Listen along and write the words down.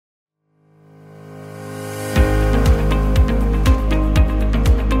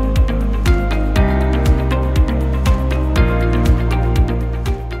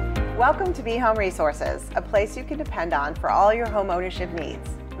Home Resources, a place you can depend on for all your home ownership needs.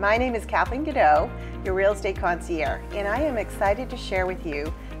 My name is Kathleen Goneau, your real estate concierge, and I am excited to share with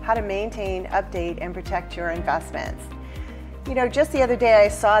you how to maintain, update, and protect your investments. You know, just the other day I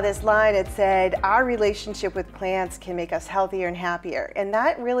saw this line. It said, our relationship with plants can make us healthier and happier. And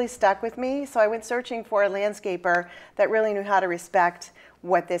that really stuck with me. So I went searching for a landscaper that really knew how to respect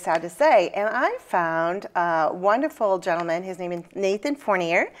what this had to say. And I found a wonderful gentleman. His name is Nathan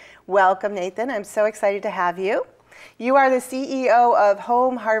Fourier. Welcome, Nathan. I'm so excited to have you. You are the CEO of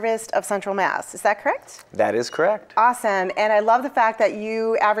HomeHarvest of Central Mass. Is that correct? That is correct. Awesome. And I love the fact that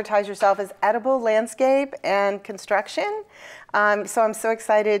you advertise yourself as edible landscape and construction. So I'm so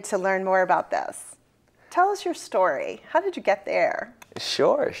excited to learn more about this. Tell us your story. How did you get there?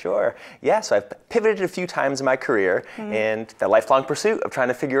 Sure. Yeah, so I've pivoted a few times in my career and the lifelong pursuit of trying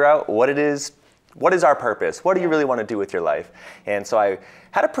to figure out what is our purpose? What do you really want to do with your life? And so I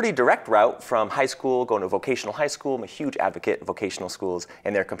had a pretty direct route from high school, going to vocational high school. I'm a huge advocate of vocational schools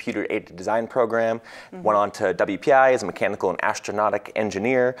and their computer-aided design program. Went on to WPI as a mechanical and astronautic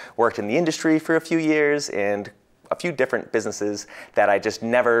engineer, worked in the industry for a few years and a few different businesses that I just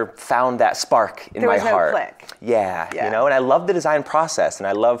never found that spark in my heart. There was no click. Yeah, you know, and I love the design process and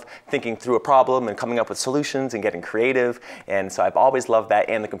I love thinking through a problem and coming up with solutions and getting creative. And so I've always loved that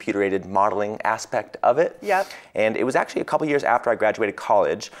and the computer-aided modeling aspect of it. Yep. And it was actually a couple years after I graduated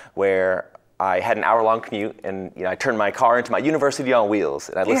college where I had an hour-long commute and I turned my car into my university on wheels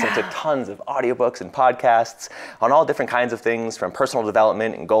and I listened to tons of audiobooks and podcasts on all different kinds of things from personal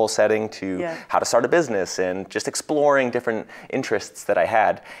development and goal setting to how to start a business and just exploring different interests that I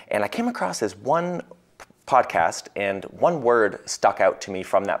had. And I came across this one podcast and one word stuck out to me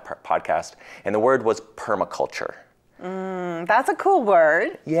from that podcast, and the word was permaculture. That's a cool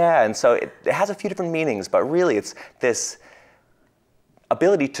word. Yeah, and so it has a few different meanings, but really it's this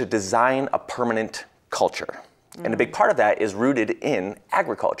ability to design a permanent culture. And a big part of that is rooted in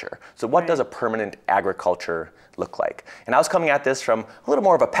agriculture. So what does a permanent agriculture look like? And I was coming at this from a little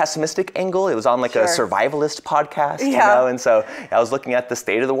more of a pessimistic angle. It was on like a survivalist podcast, you know? And so I was looking at the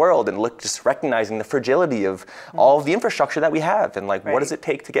state of the world and just recognizing the fragility of all of the infrastructure that we have and like what does it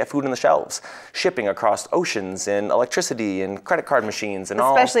take to get food on the shelves? Shipping across oceans and electricity and credit card machines and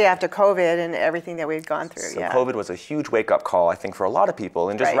Especially after COVID and everything that we've gone through. So COVID was a huge wake-up call, I think, for a lot of people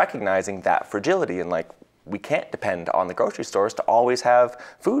and just recognizing that fragility and like, we can't depend on the grocery stores to always have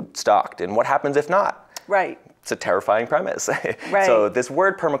food stocked. And what happens if not? Right. It's a terrifying premise. So this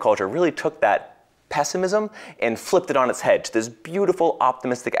word permaculture really took that pessimism and flipped it on its head to this beautiful,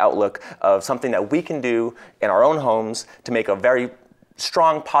 optimistic outlook of something that we can do in our own homes to make a very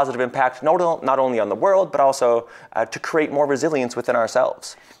strong, positive impact, not only on the world, but also to create more resilience within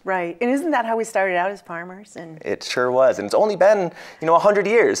ourselves. Right, and isn't that how we started out as farmers? And it sure was, and it's only been 100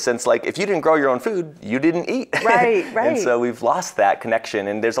 years since, like, if you didn't grow your own food, you didn't eat. Right. And so we've lost that connection,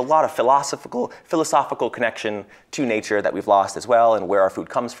 and there's a lot of philosophical connection to nature that we've lost as well, and where our food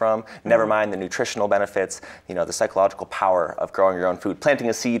comes from. Never mind the nutritional benefits, the psychological power of growing your own food, planting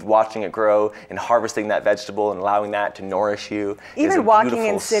a seed, watching it grow, and harvesting that vegetable and allowing that to nourish you. Even walking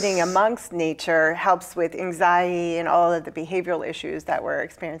and sitting amongst nature helps with anxiety and all of the behavioral issues that we're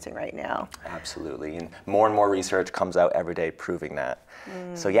experiencing right now. Absolutely, and more research comes out every day proving that.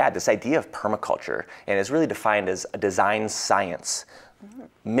 So yeah, this idea of permaculture, and it's really defined as a design science,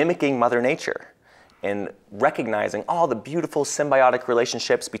 mimicking Mother Nature and recognizing all the beautiful symbiotic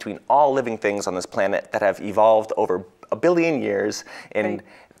relationships between all living things on this planet that have evolved over a billion years, and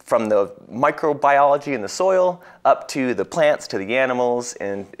from the microbiology in the soil up to the plants, to the animals,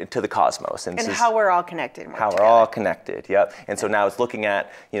 and to the cosmos. And how we're all connected. We're all connected, yep. And so now it's looking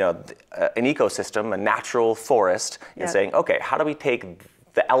at, an ecosystem, a natural forest, and saying, okay, how do we take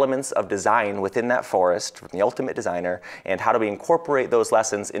the elements of design within that forest, from the ultimate designer, and how do we incorporate those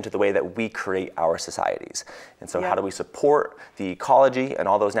lessons into the way that we create our societies? And so how do we support the ecology and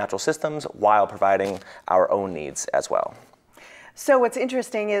all those natural systems while providing our own needs as well? So what's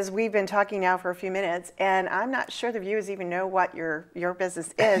interesting is we've been talking now for a few minutes, and I'm not sure the viewers even know what your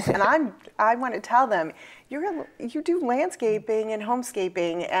business is. And I want to tell them you do landscaping and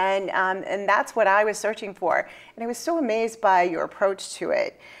homescaping, and that's what I was searching for. And I was so amazed by your approach to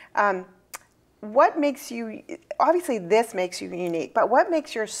it. What makes you, obviously this makes you unique, but what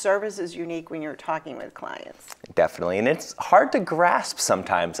makes your services unique when you're talking with clients? Definitely, and it's hard to grasp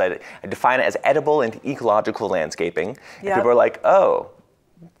sometimes. I define it as edible and ecological landscaping. And people are like, oh,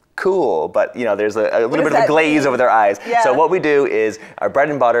 cool, but there's a little bit of a glaze over their eyes. So what we do is our bread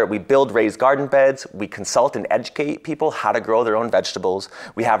and butter, we build raised garden beds, we consult and educate people how to grow their own vegetables.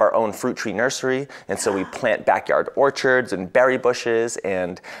 We have our own fruit tree nursery, and so we plant backyard orchards and berry bushes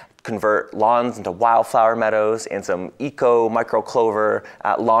and convert lawns into wildflower meadows and some eco microclover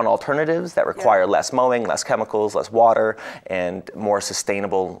lawn alternatives that require less mowing, less chemicals, less water, and more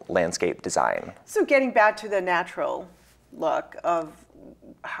sustainable landscape design. So getting back to the natural look of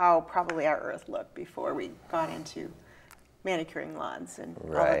how probably our earth looked before we got into manicuring lawns and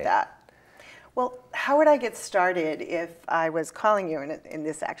all of that. Well, how would I get started if I was calling you, and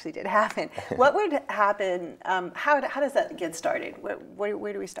this actually did happen? What would happen? How does that get started?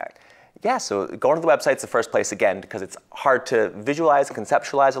 Where do we start? Yeah, so going to the website's the first place, again, because it's hard to visualize and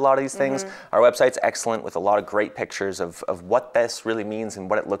conceptualize a lot of these things. Our website's excellent with a lot of great pictures of what this really means and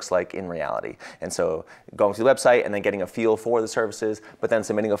what it looks like in reality. And so going to the website and then getting a feel for the services, but then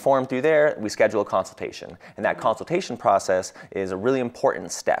submitting a form through there, we schedule a consultation. And that consultation process is a really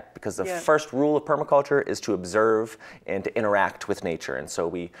important step because the first rule of permaculture is to observe and to interact with nature. And so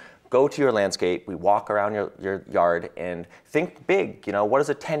we go to your landscape, we walk around your yard and think big. You know, what does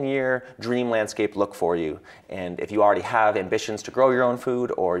a 10-year dream landscape look for you? And if you already have ambitions to grow your own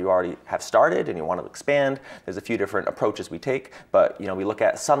food, or you already have started and you want to expand, there's a few different approaches we take. But you know, we look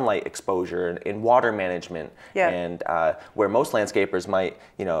at sunlight exposure and water management, and where most landscapers might,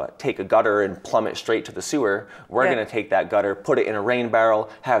 you know, take a gutter and plumb it straight to the sewer, we're going to take that gutter, put it in a rain barrel,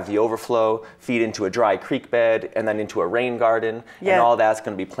 have the overflow, feed into a dry creek bed, and then into a rain garden, and all that's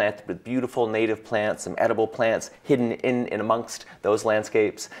going to be planted with beautiful native plants, some edible plants hidden in and amongst those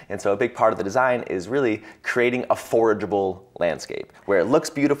landscapes. And so a big part of the design is really creating a forageable landscape where it looks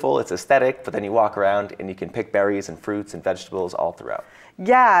beautiful, it's aesthetic, but then you walk around and you can pick berries and fruits and vegetables all throughout.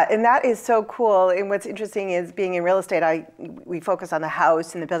 Yeah, and that is so cool. And what's interesting is being in real estate, we focus on the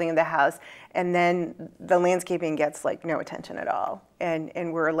house and the building of the house, and then the landscaping gets like no attention at all.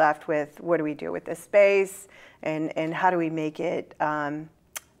 And we're left with, what do we do with this space, and how do we make it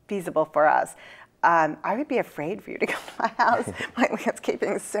feasible for us? I would be afraid for you to come to my house. My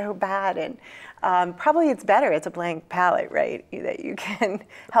landscaping is so bad, and probably it's better. It's a blank palette, right? That you can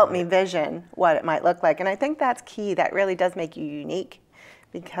help me vision what it might look like. And I think that's key. That really does make you unique,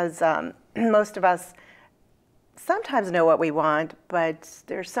 because most of us sometimes know what we want, but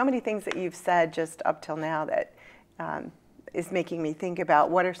there's so many things that you've said just up till now that is making me think about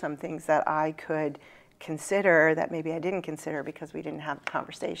what are some things that I could consider that maybe I didn't consider because we didn't have the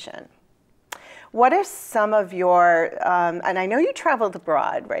conversation. What are some of your, and I know you traveled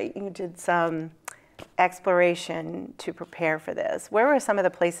abroad, right? You did some exploration to prepare for this. Where were some of the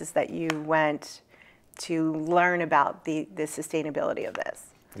places that you went to learn about the sustainability of this?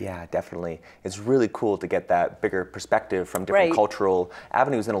 Yeah, definitely. It's really cool to get that bigger perspective from different cultural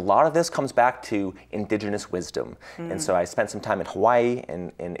avenues. And a lot of this comes back to indigenous wisdom. And so I spent some time in Hawaii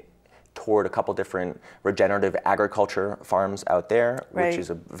and toured a couple different regenerative agriculture farms out there, which is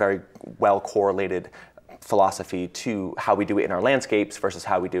a very well correlated philosophy to how we do it in our landscapes versus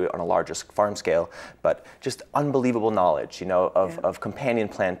how we do it on a larger farm scale. But just unbelievable knowledge, you know, of companion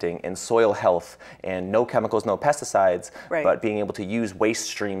planting and soil health and no chemicals, no pesticides, but being able to use waste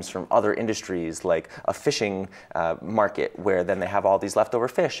streams from other industries like a fishing market where then they have all these leftover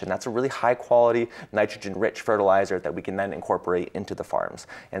fish, and that's a really high quality nitrogen rich fertilizer that we can then incorporate into the farms.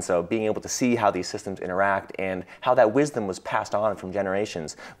 And so being able to see how these systems interact and how that wisdom was passed on from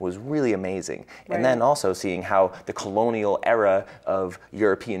generations was really amazing. And then also seeing how the colonial era of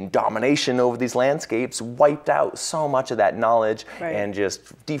European domination over these landscapes wiped out so much of that knowledge and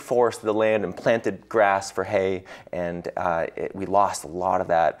just deforested the land and planted grass for hay, and we lost a lot of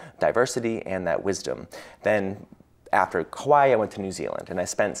that diversity and that wisdom. Then after Hawaii, I went to New Zealand, and I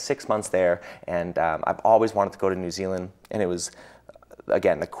spent 6 months there, and I've always wanted to go to New Zealand, and it was,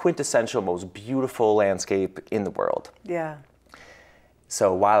 again, the quintessential, most beautiful landscape in the world. Yeah.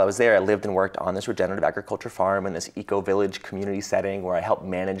 So while I was there, I lived and worked on this regenerative agriculture farm in this eco-village community setting where I helped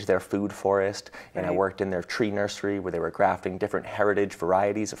manage their food forest, and I worked in their tree nursery where they were grafting different heritage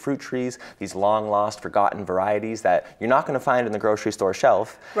varieties of fruit trees, these long-lost, forgotten varieties that you're not going to find in the grocery store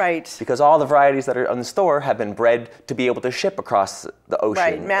shelf. Because all the varieties that are in the store have been bred to be able to ship across the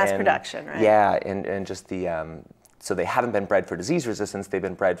ocean. Mass production, Yeah, and just the, so they haven't been bred for disease resistance, they've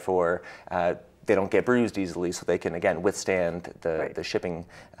been bred for they don't get bruised easily, so they can, again, withstand the shipping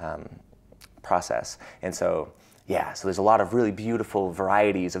process. And so, yeah, so there's a lot of really beautiful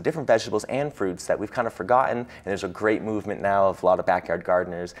varieties of different vegetables and fruits that we've kind of forgotten, and there's a great movement now of a lot of backyard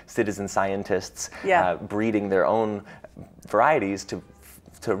gardeners, citizen scientists, breeding their own varieties to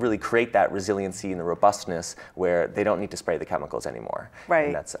really create that resiliency and the robustness where they don't need to spray the chemicals anymore.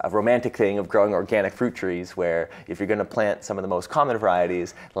 And that's a romantic thing of growing organic fruit trees, where if you're going to plant some of the most common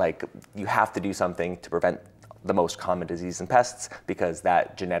varieties, like, you have to do something to prevent the most common disease and pests, because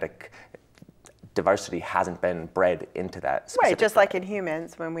that genetic diversity hasn't been bred into that specific Right, just plant. like in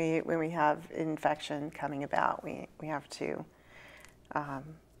humans, when we have infection coming about, we have to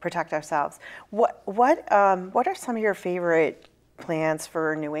protect ourselves. What are some of your favorite plants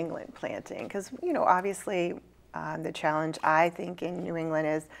for New England planting? Because obviously the challenge I think in New England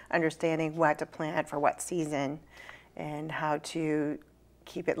is understanding what to plant for what season and how to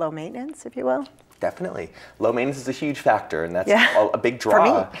keep it low maintenance, if you will. Definitely. Low maintenance is a huge factor, and that's a big For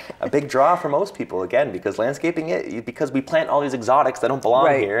draw. me. A big draw for most people, again, because landscaping, because we plant all these exotics that don't belong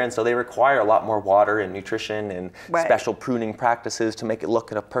here, and so they require a lot more water and nutrition and special pruning practices to make it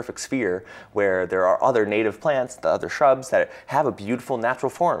look in a perfect sphere, where there are other native plants, the other shrubs that have a beautiful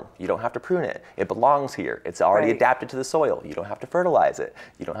natural form. You don't have to prune it. It belongs here. It's already adapted to the soil. You don't have to fertilize it.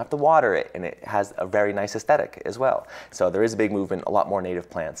 You don't have to water it, and it has a very nice aesthetic as well. So there is a big movement, a lot more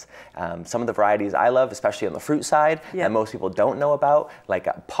native plants. Some of the varieties I love, especially on the fruit side, that most people don't know about, like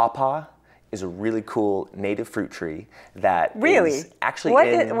pawpaw is a really cool native fruit tree that is actually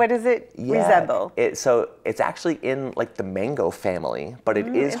what does it resemble? So it's actually in like the mango family, but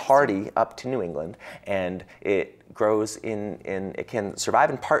it is hardy up to New England, and it grows it can survive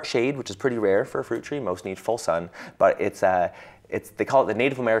in part shade, which is pretty rare for a fruit tree. Most need full sun, but they call it the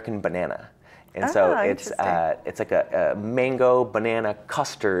Native American banana. And so it's like a mango banana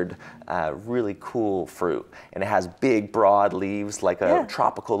custard, really cool fruit. And it has big, broad leaves, like a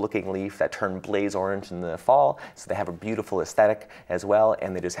tropical looking leaf that turn blaze orange in the fall. So they have a beautiful aesthetic as well,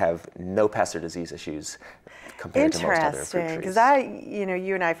 and they just have no pest or disease issues compared to most other fruit trees. Because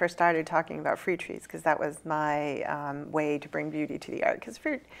you and I first started talking about fruit trees because that was my way to bring beauty to the yard. Because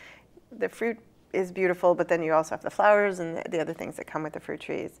the fruit is beautiful, but then you also have the flowers and the other things that come with the fruit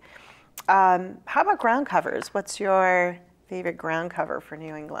trees. How about ground covers? What's your favorite ground cover for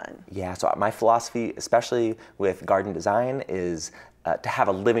New England? Yeah, so my philosophy, especially with garden design, is to have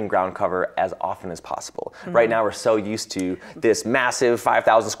a living ground cover as often as possible. Right now we're so used to this massive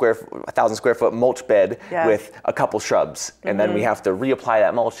 1,000 square foot mulch bed with a couple shrubs, and then we have to reapply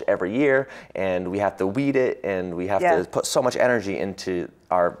that mulch every year, and we have to weed it, and we have to put so much energy into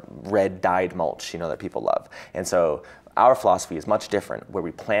our red dyed mulch, that people love. And so our philosophy is much different, where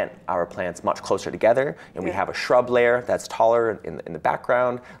we plant our plants much closer together, and we have a shrub layer that's taller in the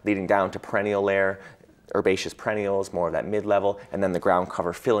background, leading down to perennial layer, herbaceous perennials, more of that mid-level, and then the ground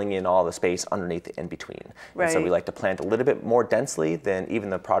cover filling in all the space underneath and between. And so we like to plant a little bit more densely than even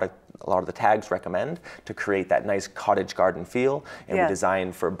the product, a lot of the tags recommend, to create that nice cottage garden feel. And we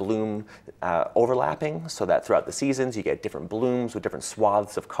design for bloom overlapping, so that throughout the seasons you get different blooms with different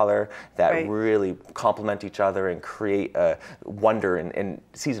swaths of color that really complement each other and create a wonder and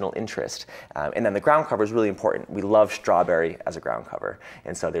seasonal interest. And then the ground cover is really important. We love strawberry as a ground cover.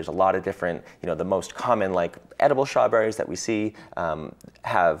 And so there's a lot of different, the most common like edible strawberries that we see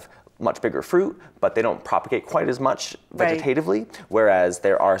have much bigger fruit, but they don't propagate quite as much vegetatively, whereas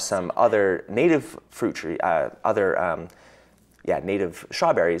there are some other native fruit tree, native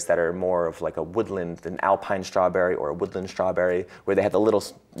strawberries that are more of like a woodland, an alpine strawberry or a woodland strawberry, where they have the little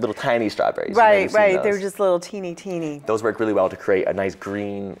tiny strawberries. Right. They're just little teeny. Those work really well to create a nice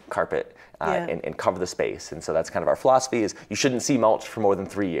green carpet and cover the space. And so that's kind of our philosophy, is you shouldn't see mulch for more than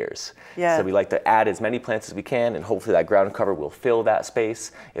 3 years. So we like to add as many plants as we can, and hopefully that ground cover will fill that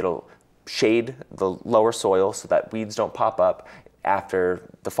space. It'll shade the lower soil so that weeds don't pop up. After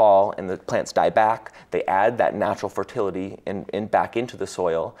the fall and the plants die back, they add that natural fertility back into the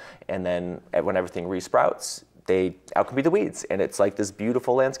soil, and then when everything resprouts, they outcompete the weeds, and it's like this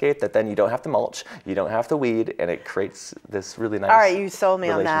beautiful landscape that then you don't have to mulch, you don't have to weed, and it creates this really nice. All right, you sold me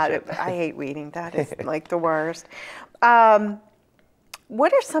on that. I hate weeding. That is like the worst.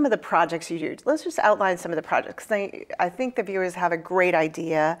 What are some of the projects you do? Let's just outline some of the projects. I think the viewers have a great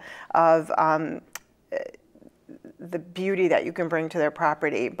idea of the beauty that you can bring to their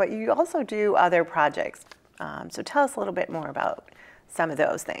property, but you also do other projects. So tell us a little bit more about some of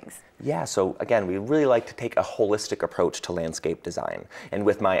those things. Yeah, so again, we really like to take a holistic approach to landscape design. And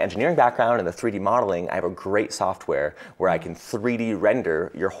with my engineering background and the 3D modeling, I have a great software where I can 3D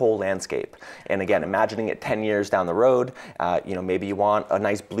render your whole landscape. And again, imagining it 10 years down the road, maybe you want a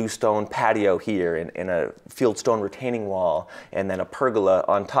nice bluestone patio here and a fieldstone retaining wall, and then a pergola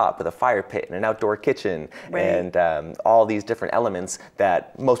on top with a fire pit and an outdoor kitchen, and all these different elements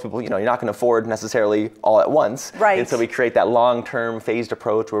that most people, you're not going to afford necessarily all at once. And so we create that long-term phased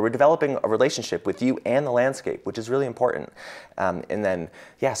approach where we're developing a relationship with you and the landscape, which is really important. And then,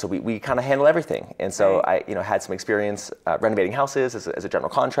 yeah, so we kind of handle everything. And so I had some experience renovating houses as a general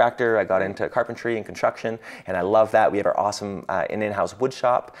contractor. I got into carpentry and construction, and I love that. We have our awesome in-house wood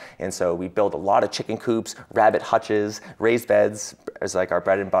shop, and so we build a lot of chicken coops, rabbit hutches, raised beds is like our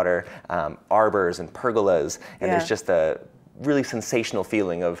bread and butter, arbors and pergolas, and there's just a really sensational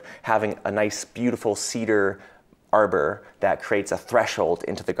feeling of having a nice, beautiful cedar arbor that creates a threshold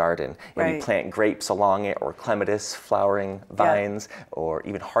into the garden. And we plant grapes along it, or clematis flowering vines, or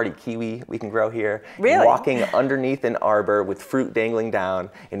even hardy kiwi we can grow here. Really? And walking underneath an arbor with fruit dangling down,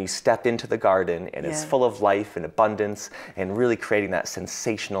 and you step into the garden, and it's full of life and abundance, and really creating that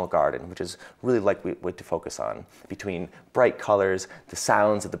sensational garden, which is really like we like to focus on, between bright colors, the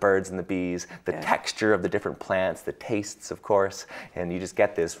sounds of the birds and the bees, the texture of the different plants, the tastes, of course, and you just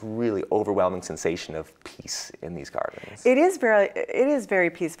get this really overwhelming sensation of peace in these gardens. It is very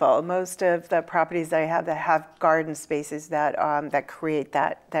peaceful. Most of the properties I have that have garden spaces that that create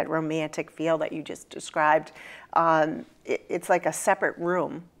that romantic feel that you just described, it's like a separate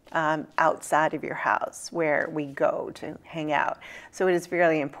room outside of your house where we go to hang out. So it is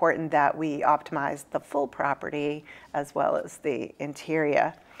really important that we optimize the full property as well as the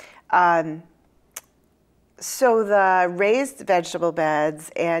interior. So the raised vegetable beds,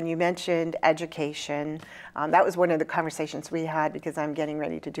 and you mentioned education. That was one of the conversations we had because I'm getting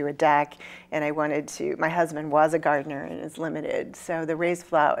ready to do a deck, and I wanted to. My husband was a gardener and is limited, so the raised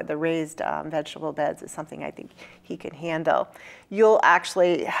vegetable beds is something I think he can handle. You'll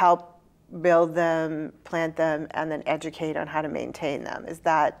actually help build them, plant them, and then educate on how to maintain them. Is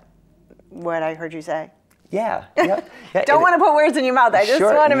that what I heard you say? Yeah. Don't want to put words in your mouth. I just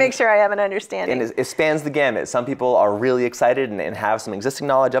want to make sure I have an understanding. And it spans the gamut. Some people are really excited and have some existing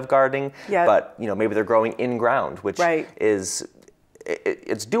knowledge of gardening, but maybe they're growing in ground, which is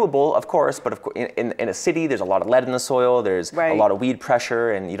it's doable, of course, but in a city, there's a lot of lead in the soil, there's a lot of weed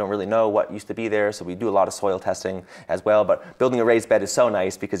pressure, and you don't really know what used to be there, so we do a lot of soil testing as well. But building a raised bed is so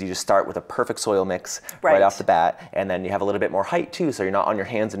nice because you just start with a perfect soil mix right off the bat, and then you have a little bit more height too, so you're not on your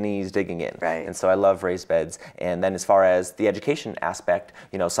hands and knees digging in. And so I love raised beds. And then as far as the education aspect,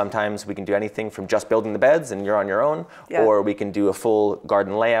 sometimes we can do anything from just building the beds and you're on your own, or we can do a full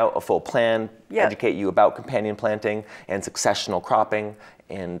garden layout, a full plan, educate you about companion planting and successional cropping,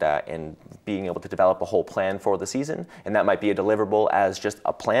 and being able to develop a whole plan for the season. And that might be a deliverable as just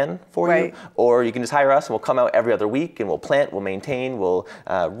a plan for you, or you can just hire us and we'll come out every other week and we'll plant, we'll maintain, we'll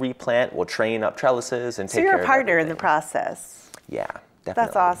replant, we'll train up trellises and take care of everything. So you're a partner in the process. Yeah, definitely.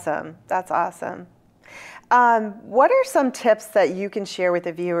 That's awesome. That's awesome. What are some tips that you can share with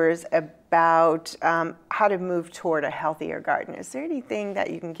the viewers about how to move toward a healthier garden? Is there anything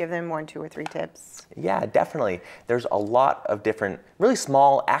that you can give them, more than 2 or 3 tips? Yeah, definitely. There's a lot of different, really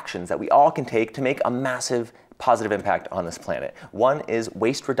small actions that we all can take to make a massive positive impact on this planet. One is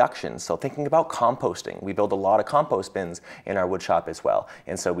waste reduction. So thinking about composting. We build a lot of compost bins in our wood shop as well.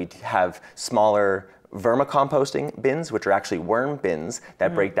 And so we have smaller vermicomposting bins, which are actually worm bins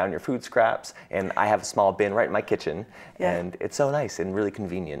that break down your food scraps. And I have a small bin right in my kitchen, and it's so nice and really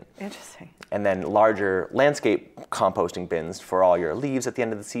convenient. Interesting. And then larger landscape composting bins for all your leaves at the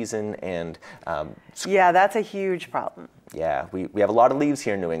end of the season. And yeah, that's a huge problem. Yeah, we have a lot of leaves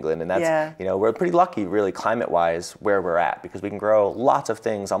here in New England, and that's, we're pretty lucky really climate-wise where we're at, because we can grow lots of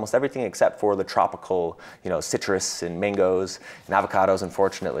things, almost everything except for the tropical, citrus and mangoes and avocados.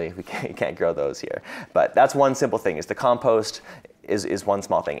 Unfortunately, we can't grow those here. But that's one simple thing, is the compost is one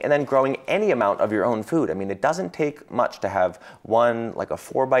small thing. And then growing any amount of your own food. I mean, it doesn't take much to have one, like a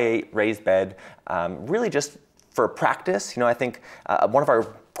 4x8 raised bed, really just for practice. I think one of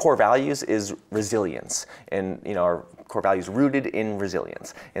our core values is resilience, and our core values rooted in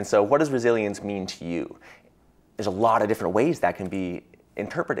resilience. And so what does resilience mean to you? There's a lot of different ways that can be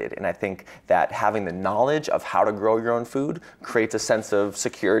interpreted, and I think that having the knowledge of how to grow your own food creates a sense of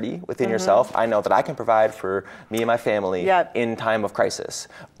security within yourself. I know that I can provide for me and my family in time of crisis.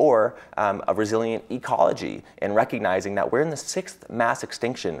 Or a resilient ecology, and recognizing that we're in the 6th mass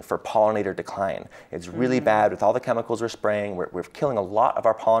extinction for pollinator decline. It's really bad with all the chemicals we're spraying. We're killing a lot of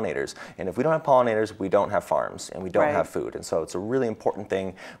our pollinators, and if we don't have pollinators, we don't have farms and we don't have food. And so it's a really important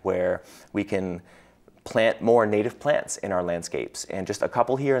thing where we can plant more native plants in our landscapes, and just a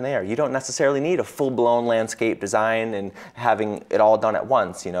couple here and there. You don't necessarily need a full-blown landscape design and having it all done at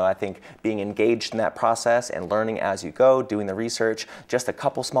once. You know, I think being engaged in that process and learning as you go, doing the research, just a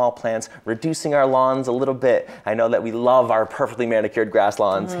couple small plants, reducing our lawns a little bit. I know that we love our perfectly manicured grass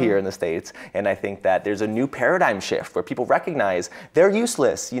lawns here in the States, and I think that there's a new paradigm shift where people recognize they're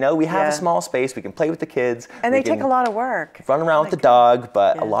useless. You know, we have a small space, we can play with the kids. And they take a lot of work. Run around with the dog,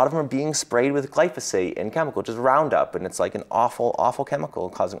 but a lot of them are being sprayed with glyphosate and chemical, just Roundup, and it's like an awful, awful chemical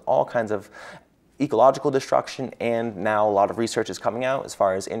causing all kinds of ecological destruction. And now a lot of research is coming out as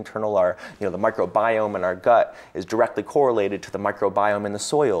far as internal, the microbiome in our gut is directly correlated to the microbiome in the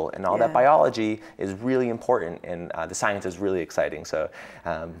soil, and all that biology is really important, and the science is really exciting. So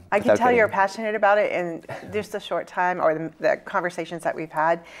I can tell you're passionate about it, and just a short time, or the conversations that we've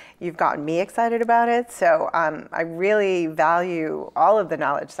had, you've gotten me excited about it. So I really value all of the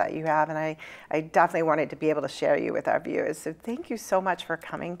knowledge that you have, and I definitely wanted to be able to share you with our viewers. So thank you so much for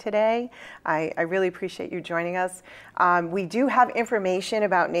coming today. I really appreciate you joining us. We do have information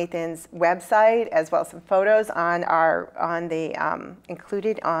about Nathan's website, as well as some photos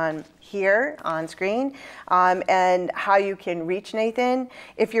included on here on screen, and how you can reach Nathan.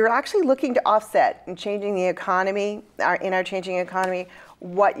 If you're actually looking to offset and changing the economy, in our changing economy,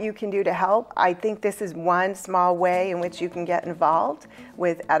 what you can do to help, I think this is one small way in which you can get involved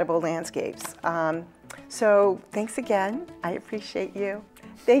with edible landscapes. So thanks again. I appreciate you.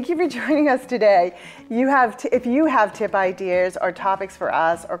 Thank you for joining us today. If you have tip ideas or topics for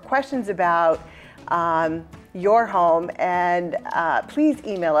us, or questions about your home, and please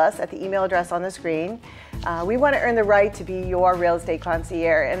email us at the email address on the screen. We want to earn the right to be your real estate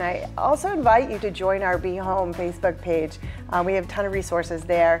concierge, and I also invite you to join our Be Home Facebook page. We have a ton of resources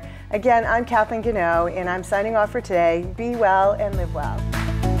there. Again, I'm Kathleen Goneau, and I'm signing off for today. Be well and live well.